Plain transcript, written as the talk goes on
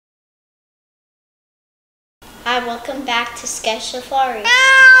Hi, welcome back to Sketch Safari.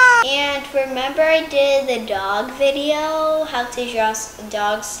 And remember I did the dog video, how to draw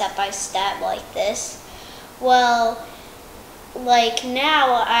dogs step by step like this? Well, like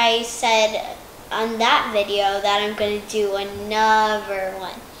now I said on that video that I'm going to do another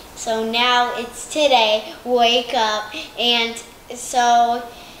one. So now it's today, wake up, and so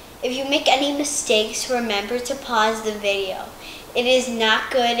if you make any mistakes, remember to pause the video. It is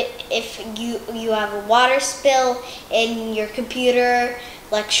not good if you have a water spill and your computer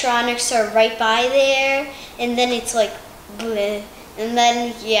electronics are right by there, and then it's like bleh, and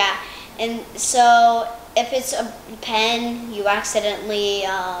then yeah, and so if it's a pen, you accidentally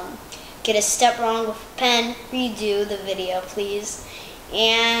get a step wrong with a pen, redo the video please,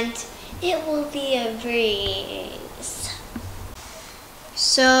 and it will be a breeze.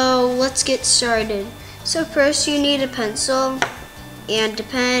 So let's get started. So first you need a pencil and a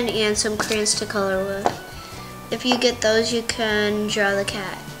pen and some crayons to color with. If you get those, you can draw the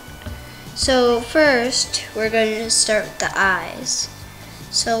cat. So first we're going to start with the eyes.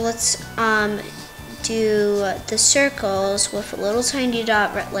 So let's do the circles with a little tiny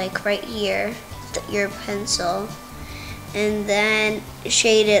dot like right here, your pencil, and then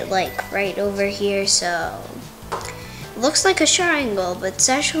shade it like right over here so it looks like a triangle, but it's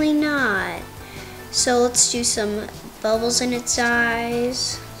actually not. So let's do some bubbles in its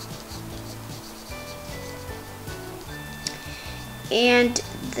eyes. And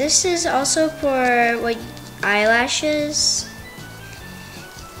this is also for like eyelashes.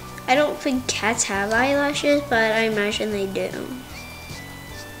 I don't think cats have eyelashes, but I imagine they do.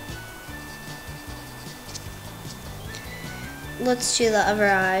 Let's do the other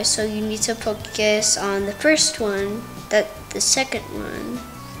eye. So you need to focus on the first one, that the second one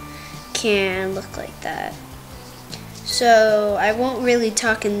can look like that. So I won't really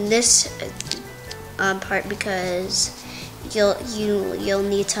talk in this part because you'll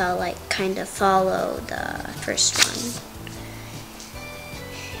need to like kind of follow the first one.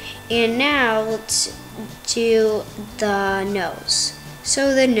 And now let's do the nose.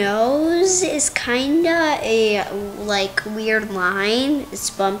 So the nose is kinda a like weird line. It's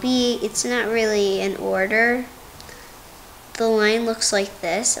bumpy. It's not really in order. The line looks like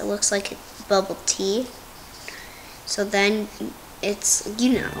this. It looks like bubble tea. So then it's,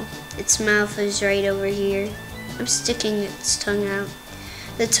 its mouth is right over here. I'm sticking its tongue out.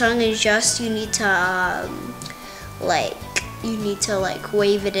 The tongue is just, you need to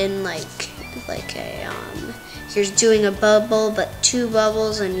wave it in like a, you're doing a bubble, but two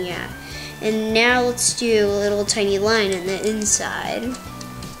bubbles, and yeah. And now let's do a little tiny line in the inside.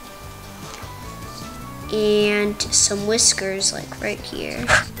 And some whiskers like right here.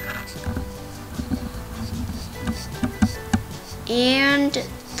 And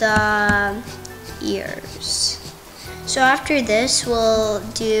the ears. So after this we'll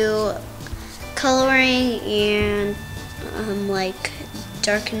do coloring and like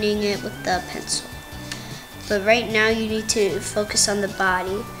darkening it with the pencil. But right now you need to focus on the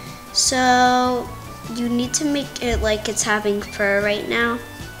body. So you need to make it like it's having fur right now,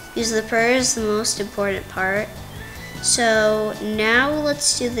 because the fur is the most important part. So now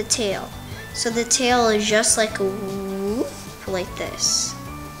let's do the tail. So the tail is just like a whoop, like this,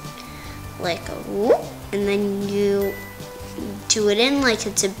 like a whoop, and then you do it in like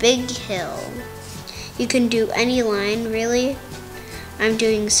it's a big hill. You can do any line really. I'm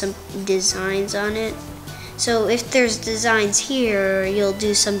doing some designs on it. So if there's designs here, you'll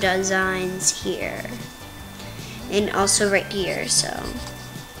do some designs here, and also right here, so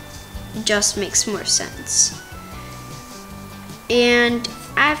it just makes more sense. And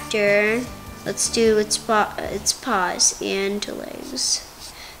after, let's do its paws and legs.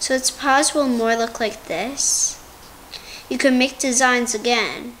 So its paws will more look like this. You can make designs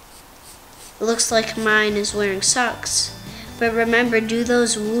again. It looks like mine is wearing socks. But remember, do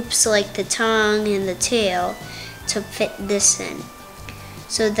those whoops like the tongue and the tail to fit this in.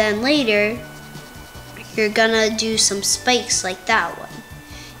 So then later, you're gonna do some spikes like that one.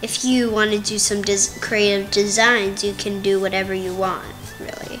 If you want to do some creative designs, you can do whatever you want,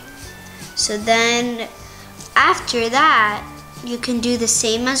 really. So then, after that, you can do the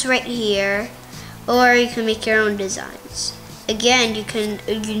same as right here, or you can make your own designs. Again,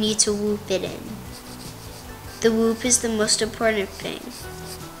 you need to whoop it in. The whoop is the most important thing.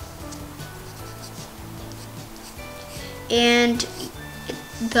 And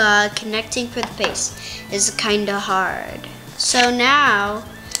the connecting for the face is kinda hard. So now,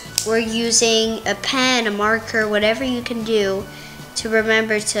 we're using a pen, a marker, whatever you can do to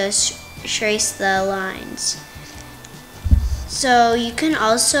remember to trace the lines. So you can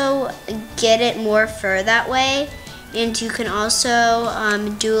also get it more fur that way, and you can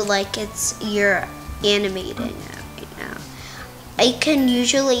also do it like you're animating it right now. I can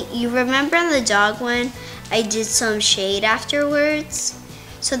usually, you remember in the dog one, I did some shade afterwards.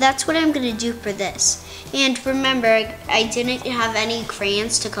 So that's what I'm gonna do for this. And remember, I didn't have any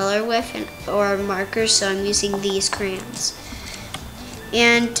crayons to color with or markers, so I'm using these crayons.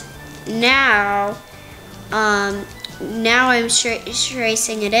 And now I'm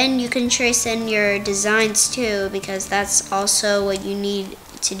tracing it in. You can trace in your designs too, because that's also what you need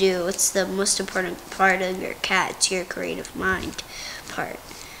to do. It's the most important part of your cat. It's your creative mind part.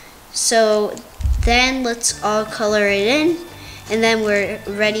 So then let's all color it in, and then we're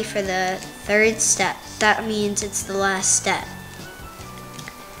ready for the third step. That means it's the last step.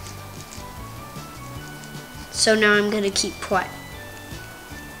 So now I'm gonna keep quiet.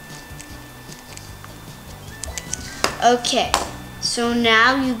 Okay, so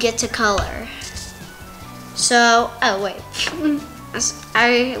now you get to color. So, oh wait,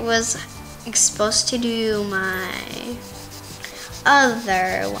 I was supposed to do my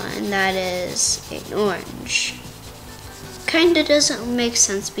other one that is an orange. Kinda doesn't make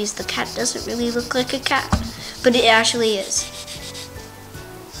sense because the cat doesn't really look like a cat, but it actually is.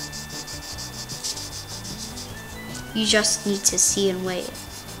 You just need to see and wait.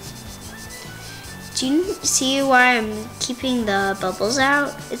 Do you see why I'm keeping the bubbles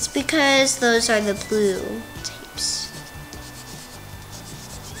out? It's because those are the blue tapes.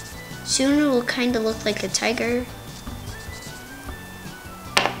 Soon it will kind of look like a tiger.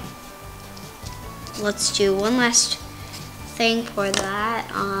 Let's do one last thing for that.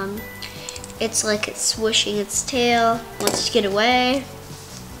 It's like it's swishing its tail. Let's get away.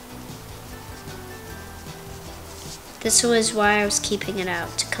 This was why I was keeping it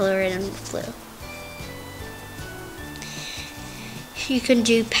out, to color it in with blue. You can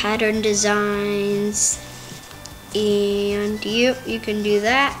do pattern designs, and you can do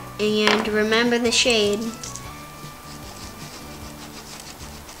that, and remember the shade.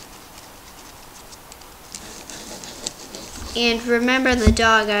 And remember the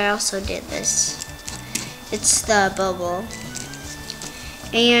dog, I also did this. It's the bubble.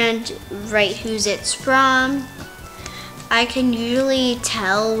 And write whose it's from. I can usually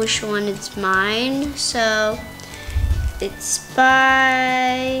tell which one is mine, so it's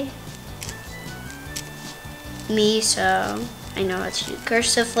by me, so I know how to do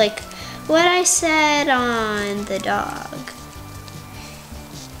cursive, like what I said on the dog.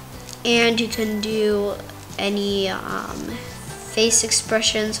 And you can do any face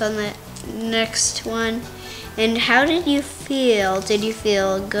expressions on the next one. And how did you feel? Did you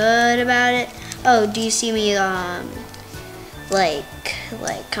feel good about it? Oh, do you see me like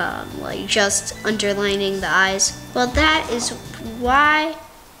just underlining the eyes? Well, that is why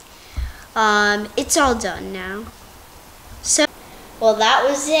it's all done now. So, well, that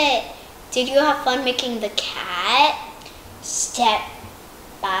was it. Did you have fun making the cat step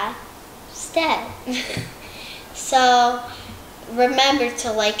by step? So remember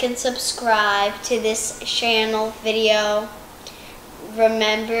to like and subscribe to this channel video.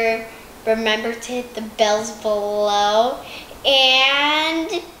 Remember to hit the bells below,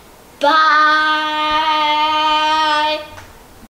 and bye.